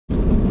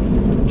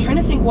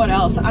think what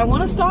else. I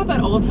want to stop at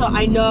Ulta.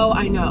 I know,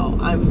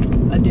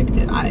 I'm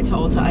addicted to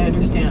Ulta, I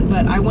understand.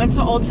 But I went to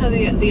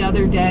Ulta the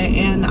other day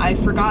and I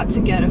forgot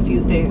to get a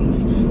few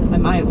things. I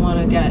might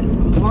want to get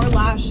more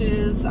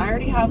lashes. I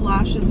already have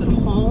lashes at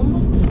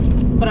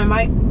home, but I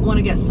might want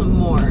to get some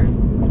more.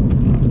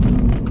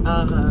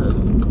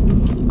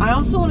 I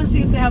also want to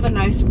see if they have a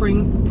nice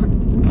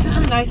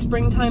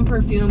springtime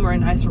perfume or a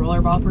nice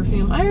rollerball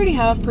perfume. I already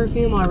have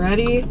perfume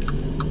already,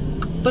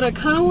 but I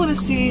kind of want to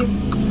see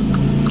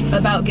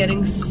about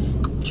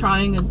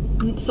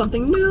trying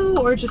something new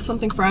or just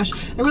something fresh.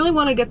 I really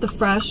want to get the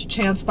Fresh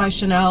Chance by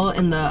Chanel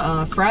in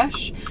the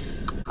Fresh.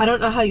 I don't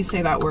know how you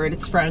say that word,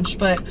 it's French,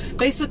 but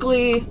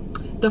basically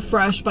the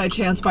Fresh by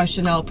Chance by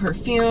Chanel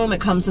perfume. It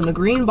comes in the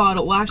green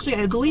bottle. Well, actually,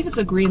 I believe it's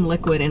a green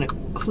liquid in a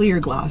clear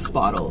glass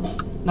bottle,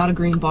 not a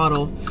green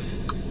bottle.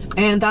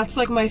 And that's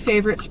like my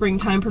favorite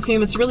springtime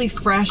perfume. It's really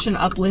fresh and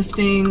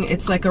uplifting.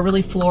 It's like a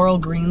really floral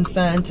green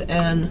scent,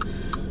 and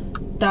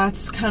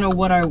that's kind of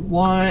what I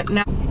want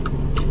now.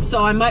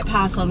 So I might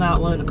pass on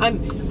that one.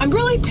 I'm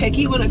really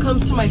picky when it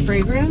comes to my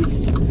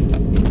fragrance,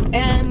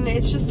 and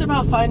it's just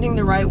about finding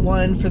the right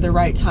one for the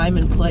right time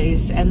and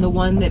place, and the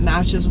one that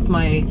matches with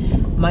my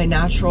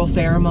natural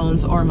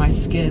pheromones or my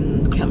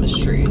skin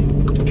chemistry.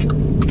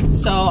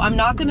 So I'm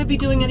not going to be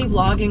doing any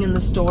vlogging in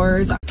the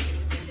stores.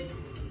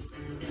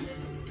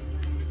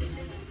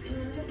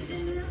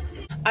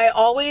 I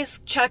always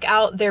check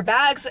out their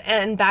bags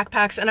and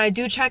backpacks, and I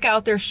do check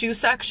out their shoe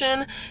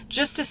section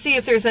just to see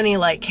if there's any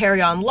like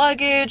carry-on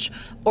luggage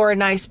or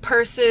nice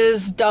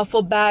purses,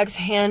 duffel bags,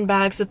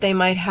 handbags that they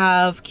might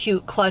have,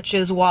 cute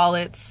clutches,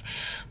 wallets,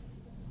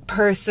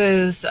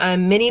 purses,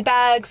 mini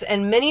bags,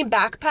 and mini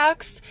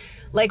backpacks,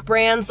 like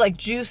brands like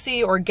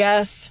Juicy or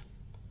Guess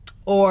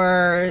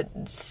or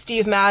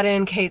Steve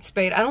Madden, Kate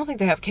Spade. I don't think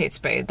they have Kate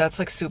Spade. That's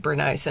like super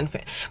nice,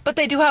 but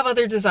they do have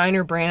other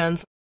designer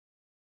brands.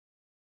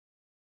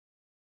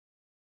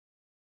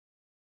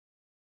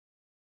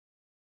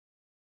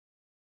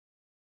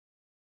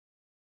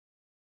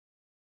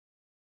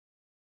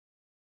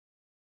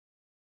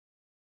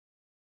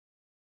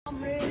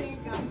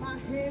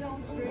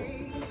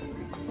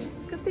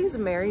 Look at these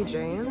Mary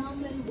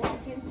Janes.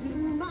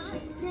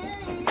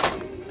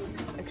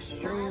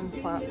 Extreme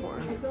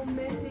platform.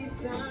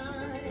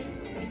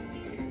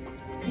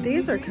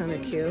 These are kind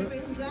of cute.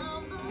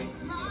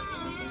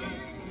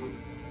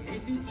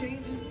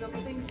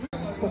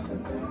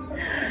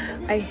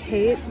 I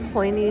hate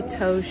pointy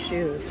toe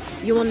shoes.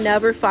 You will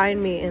never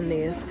find me in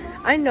these.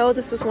 I know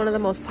this is one of the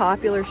most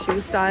popular shoe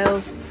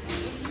styles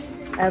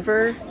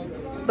ever,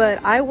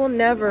 but I will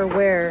never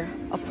wear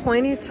a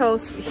pointy toe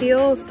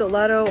heel,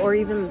 stiletto, or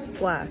even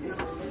flats.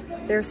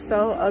 They're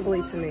so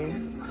ugly to me.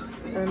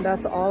 And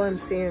that's all I'm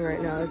seeing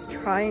right now is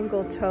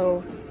triangle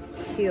toe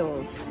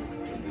heels.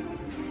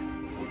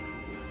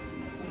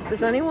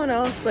 Does anyone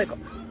else, like,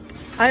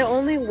 I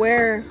only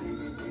wear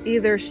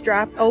either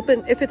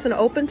open, if it's an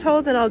open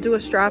toe, then I'll do a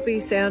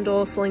strappy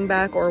sandal,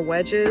 slingback, or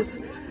wedges.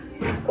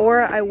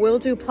 Or I will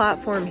do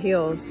platform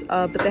heels,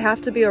 but they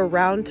have to be a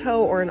round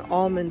toe or an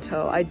almond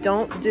toe. I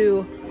don't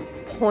do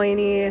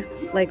pointy,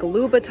 like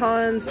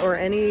Louboutins or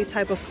any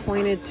type of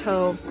pointed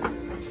toe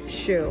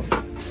shoe.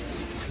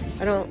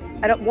 I don't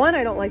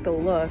like the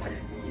look.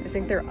 I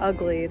think they're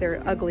ugly.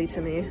 They're ugly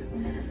to me.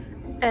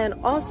 And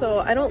also,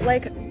 I don't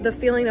like the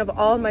feeling of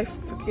all my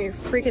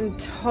freaking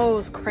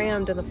toes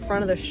crammed in the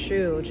front of the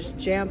shoe, just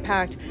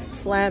jam-packed,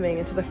 slamming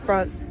into the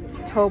front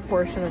toe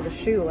portion of the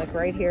shoe, like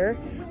right here.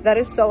 That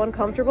is so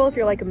uncomfortable. If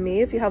you're like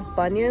me, if you have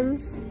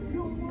bunions,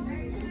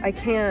 I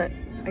can't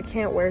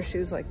wear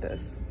shoes like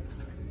this.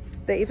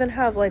 They even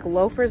have like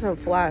loafers and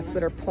flats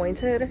that are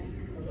pointed.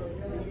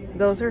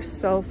 Those are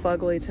so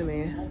fugly to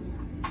me.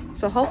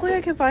 So hopefully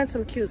I can find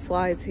some cute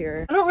slides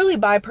here. I don't really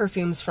buy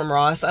perfumes from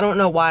Ross. I don't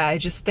know why.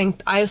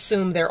 I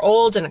assume they're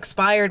old and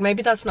expired.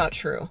 Maybe that's not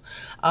true.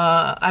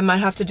 I might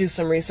have to do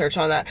some research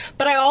on that.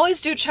 But I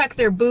always do check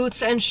their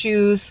boots and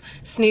shoes,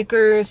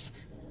 sneakers,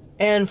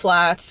 and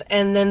flats,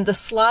 and then the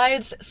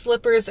slides,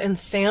 slippers, and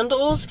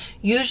sandals,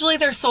 usually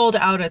they're sold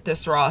out at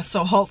this Ross,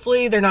 so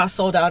hopefully they're not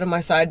sold out in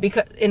my size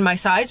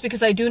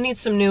because I do need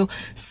some new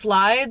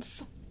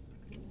slides.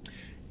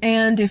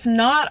 And if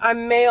not, I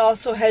may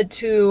also head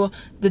to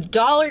the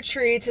Dollar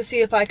Tree to see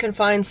if I can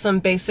find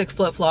some basic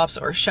flip-flops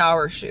or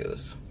shower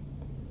shoes.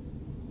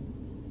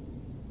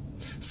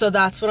 So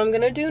that's what I'm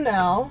gonna do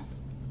now.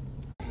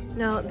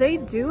 Now, they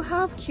do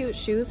have cute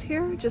shoes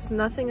here, just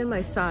nothing in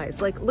my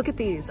size. Like, look at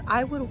these.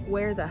 I would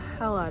wear the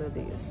hell out of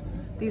these.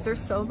 These are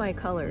so my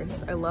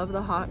colors. I love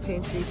the hot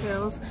pink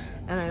details,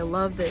 and I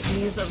love the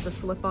ease of the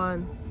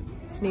slip-on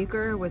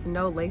sneaker with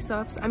no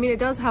lace-ups. I mean, it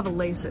does have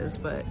laces,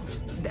 but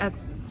at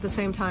the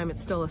same time,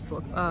 it's still a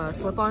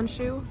slip-on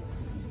shoe.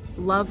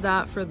 Love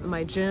that for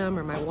my gym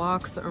or my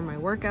walks or my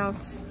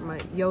workouts, my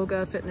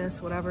yoga,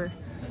 fitness, whatever.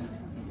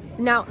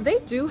 Now, they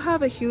do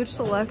have a huge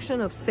selection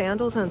of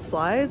sandals and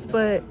slides,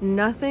 but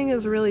nothing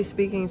is really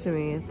speaking to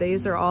me.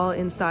 These are all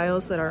in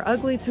styles that are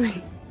ugly to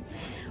me,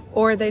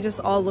 or they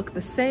just all look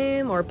the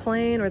same or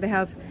plain, or they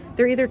have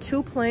they're either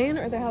too plain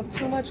or they have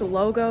too much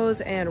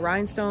logos and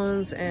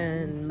rhinestones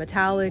and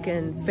metallic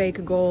and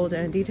fake gold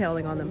and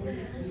detailing on them.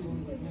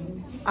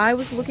 I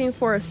was looking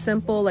for a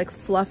simple, like,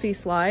 fluffy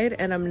slide,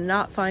 and I'm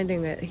not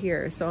finding it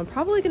here. So I'm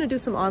probably gonna do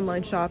some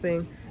online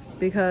shopping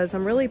because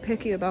I'm really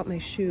picky about my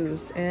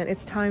shoes, and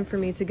it's time for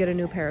me to get a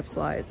new pair of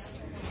slides.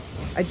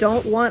 I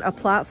don't want a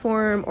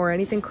platform or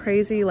anything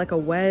crazy like a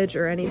wedge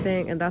or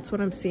anything, and that's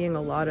what I'm seeing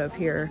a lot of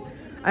here.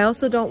 I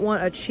also don't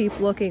want a cheap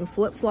looking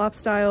flip-flop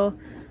style.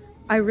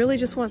 I really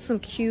just want some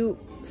cute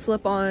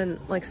slip-on,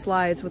 like,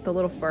 slides with the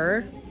little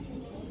fur,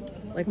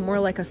 like more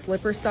like a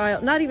slipper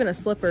style. Not even a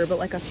slipper, but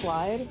like a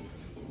slide.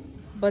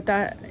 But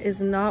that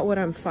is not what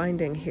I'm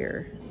finding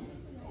here.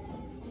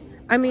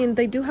 I mean,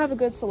 they do have a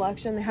good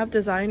selection. They have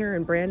designer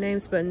and brand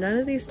names, but none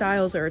of these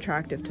styles are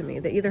attractive to me.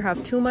 They either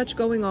have too much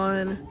going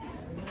on,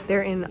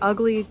 they're in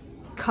ugly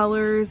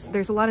colors,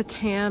 there's a lot of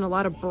tan, a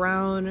lot of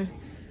brown.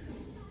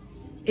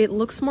 It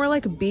looks more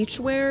like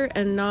beachwear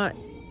and not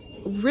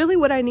really.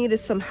 What I need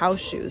is some house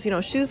shoes, you know,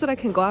 shoes that I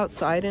can go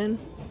outside in,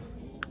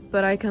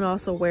 but I can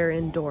also wear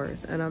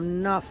indoors, and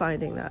I'm not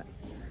finding that.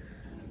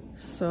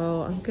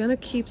 So I'm gonna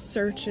keep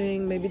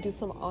searching, maybe do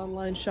some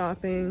online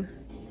shopping.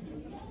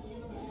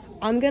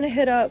 I'm gonna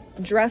hit up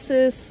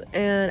dresses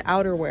and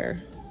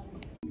outerwear.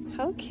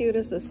 How cute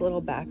is this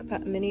little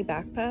backpack, mini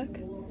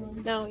backpack?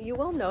 Now you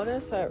will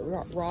notice at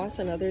Ross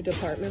and other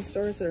department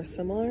stores that are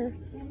similar,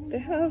 they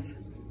have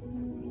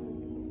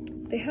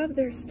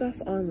their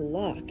stuff on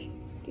lock.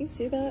 Do you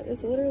see that?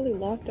 It's literally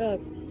locked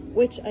up,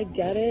 which I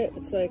get it.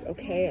 It's like,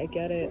 okay, I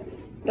get it.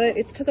 But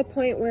it's to the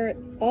point where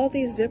all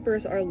these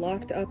zippers are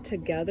locked up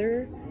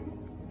together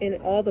in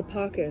all the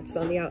pockets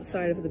on the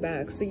outside of the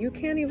bag. So you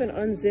can't even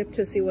unzip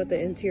to see what the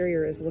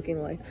interior is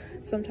looking like.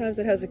 Sometimes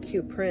it has a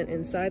cute print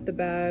inside the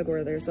bag,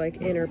 or there's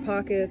like inner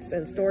pockets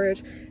and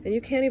storage, and you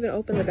can't even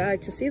open the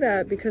bag to see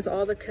that because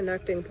all the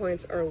connecting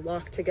points are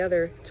locked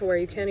together to where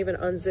you can't even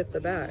unzip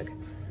the bag.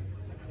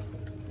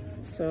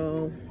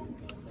 So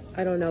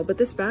I don't know, but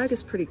this bag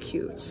is pretty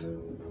cute.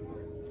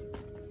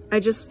 I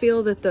just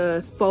feel that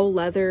the faux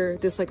leather,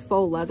 this like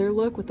faux leather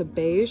look with the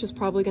beige is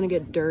probably gonna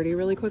get dirty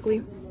really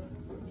quickly.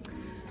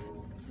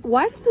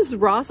 Why does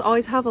Ross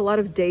always have a lot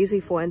of Daisy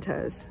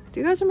Fuentes? Do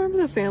you guys remember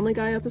the Family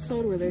Guy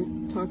episode where they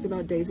talked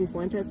about Daisy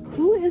Fuentes?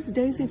 Who is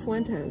Daisy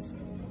Fuentes?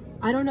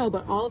 I don't know,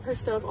 but all of her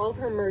stuff, all of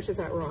her merch is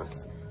at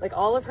Ross. Like,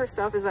 all of her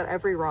stuff is at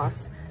every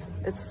Ross.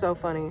 It's so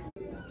funny.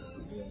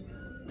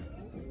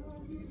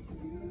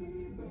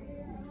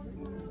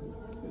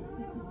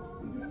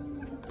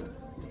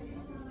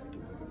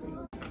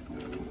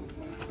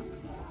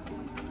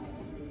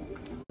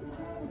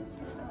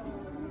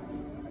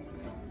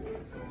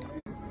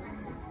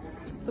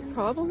 The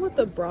problem with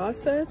the bra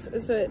sets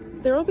is that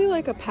there will be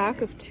like a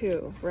pack of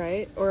 2,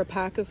 right? Or a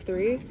pack of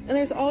 3. And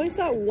there's always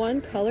that one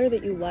color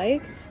that you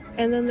like,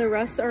 and then the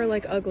rest are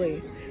like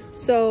ugly.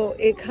 So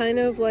it kind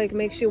of like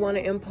makes you want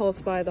to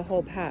impulse buy the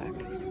whole pack.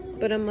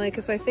 But I'm like,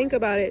 if I think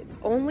about it,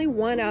 only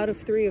 1 out of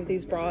 3 of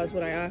these bras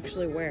would I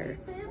actually wear.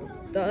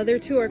 The other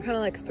 2 are kind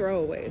of like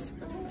throwaways.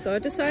 So I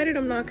decided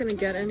I'm not going to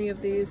get any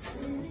of these.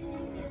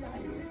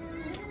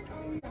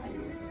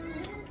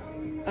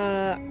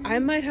 I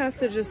might have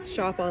to just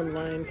shop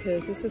online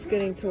because this is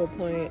getting to a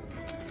point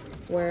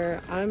where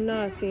I'm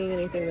not seeing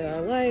anything that I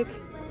like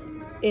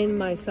in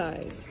my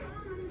size.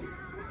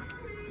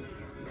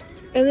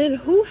 And then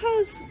who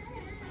has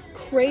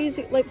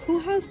crazy, like, who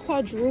has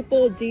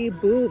quadruple D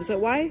boobs? Like,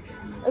 why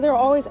are there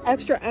always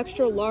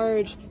extra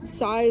large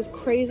size,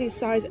 crazy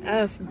size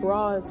F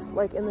bras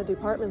like in the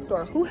department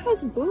store? Who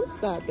has boobs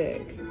that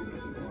big?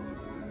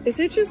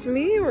 Is it just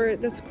me, or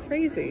that's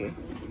crazy?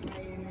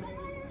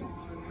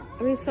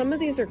 I mean, some of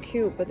these are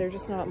cute, but they're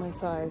just not my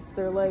size.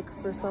 They're like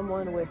for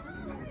someone with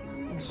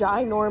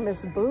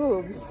ginormous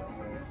boobs,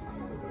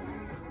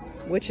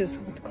 which is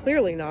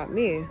clearly not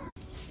me.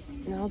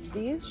 Now,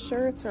 these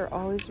shirts are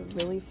always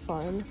really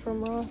fun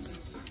from Ross.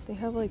 They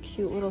have like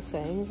cute little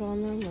sayings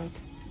on them. Like,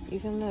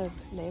 even the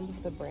name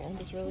of the brand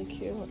is really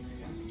cute.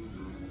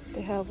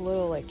 They have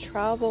little like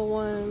travel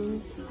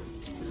ones,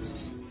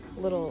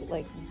 little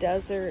like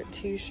desert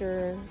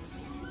t-shirts.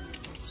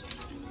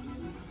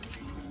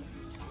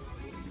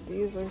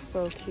 These are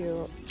so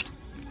cute,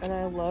 and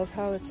I love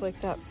how it's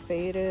like that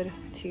faded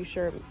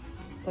t-shirt,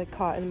 like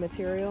cotton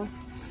material.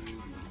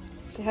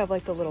 They have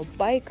like the little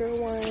biker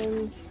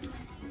ones.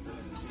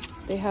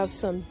 They have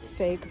some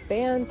fake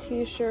band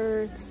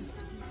t-shirts,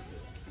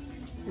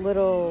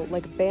 little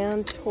like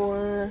band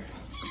tour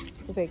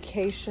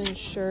vacation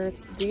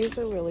shirts. These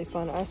are really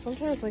fun. I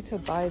sometimes like to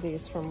buy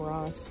these from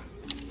Ross.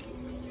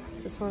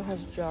 This one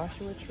has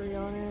Joshua Tree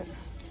on it.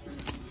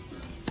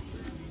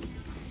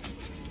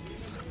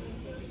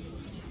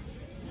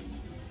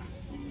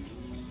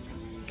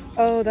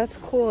 Oh, that's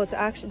cool. It's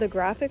actually, the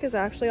graphic is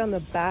actually on the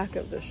back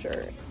of the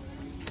shirt.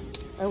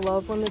 I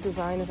love when the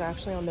design is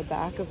actually on the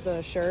back of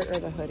the shirt or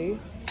the hoodie.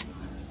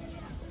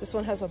 This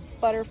one has a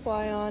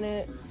butterfly on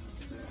it.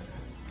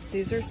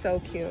 These are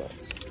so cute.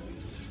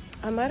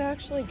 I might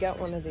actually get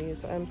one of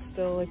these. I'm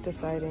still like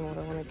deciding what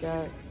I want to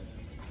get.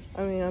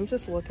 I mean, I'm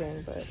just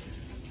looking, but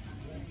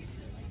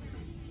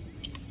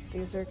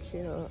These are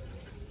cute.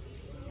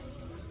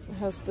 It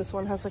has, this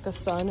one has like a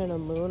sun and a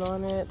moon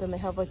on it. Then they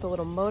have like the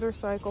little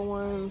motorcycle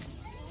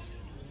ones.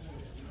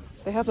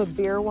 They have a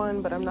beer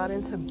one, but I'm not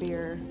into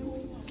beer.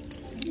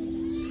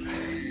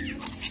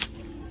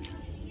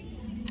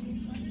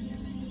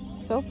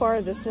 So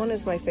far, this one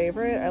is my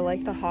favorite. I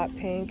like the hot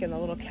pink, and the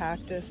little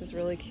cactus is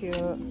really cute.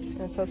 And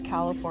it says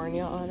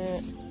California on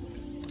it,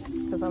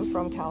 because I'm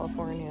from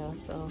California,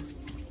 so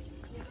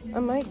I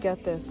might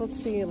get this. Let's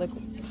see like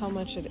how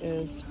much it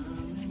is.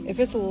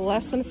 If it's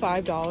less than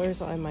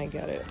 $5, I might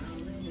get it.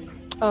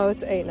 Oh,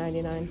 it's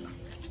 $8.99.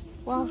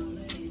 Well,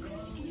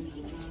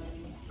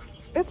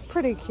 it's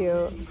pretty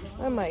cute.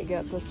 I might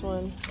get this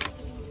one.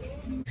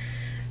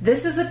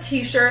 This is a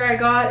t-shirt I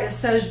got. It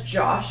says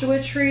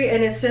Joshua Tree,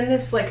 and it's in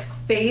this like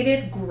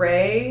faded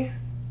gray.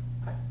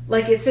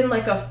 Like it's in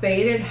like a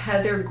faded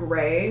heather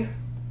gray.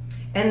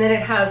 And then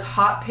it has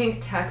hot pink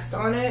text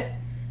on it.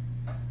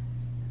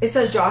 It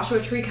says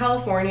Joshua Tree,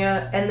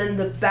 California. And then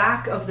the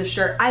back of the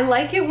shirt. I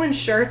like it when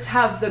shirts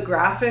have the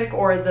graphic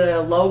or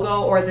the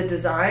logo or the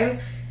design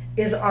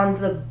is on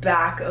the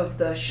back of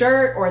the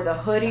shirt or the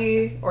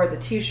hoodie or the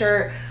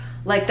t-shirt.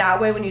 Like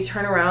that way when you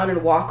turn around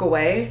and walk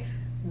away,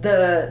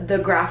 the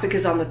graphic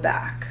is on the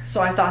back.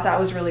 So I thought that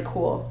was really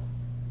cool.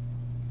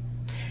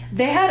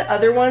 They had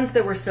other ones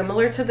that were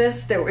similar to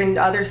this that were in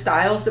other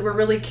styles that were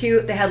really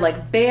cute. They had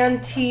like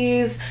band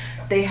tees.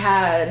 They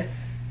had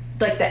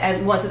like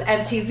the ones with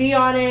MTV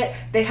on it.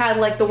 They had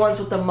like the ones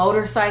with the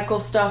motorcycle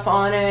stuff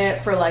on it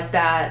for like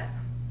that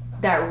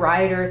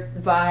rider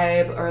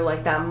vibe, or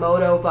like that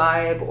moto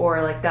vibe,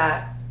 or like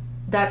that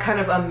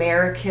kind of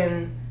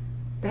American.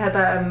 They had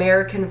that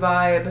American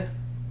vibe,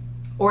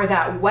 or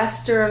that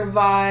Western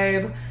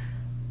vibe,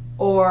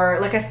 or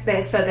like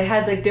they said, they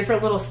had like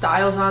different little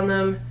styles on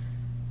them.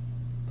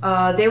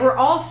 They were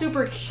all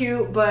super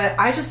cute, but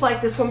I just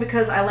like this one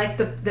because I like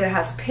that it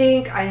has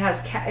pink. It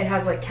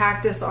has like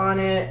cactus on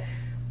it.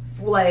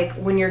 Like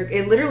when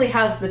it literally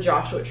has the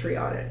Joshua Tree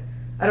on it.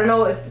 I don't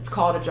know if it's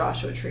called a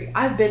Joshua Tree.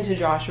 I've been to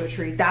Joshua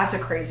Tree. That's a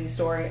crazy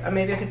story.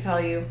 Maybe I could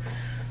tell you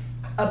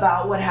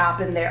about what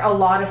happened there. A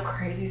lot of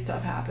crazy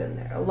stuff happened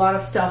there. A lot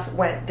of stuff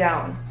went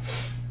down.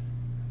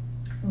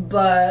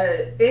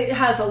 But it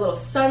has a little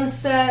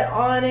sunset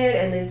on it,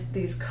 and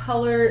these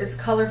colors. It's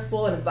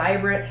colorful and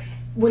vibrant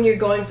when you're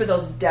going for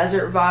those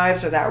desert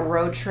vibes or that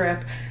road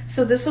trip.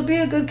 So this will be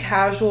a good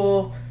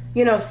casual,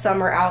 you know,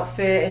 summer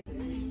outfit.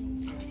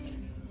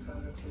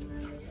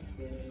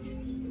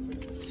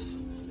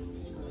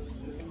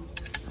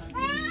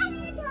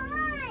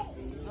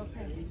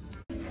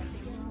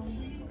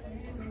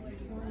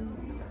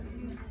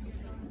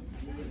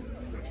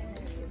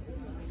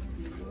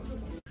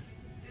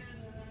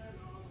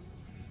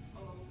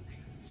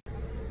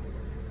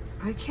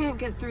 I can't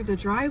get through the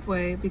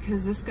driveway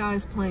because this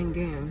guy's playing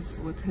games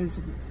with his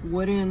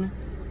wooden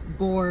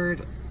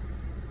board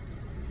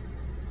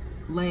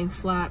laying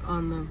flat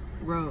on the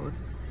road.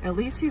 At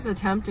least he's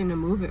attempting to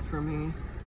move it for me.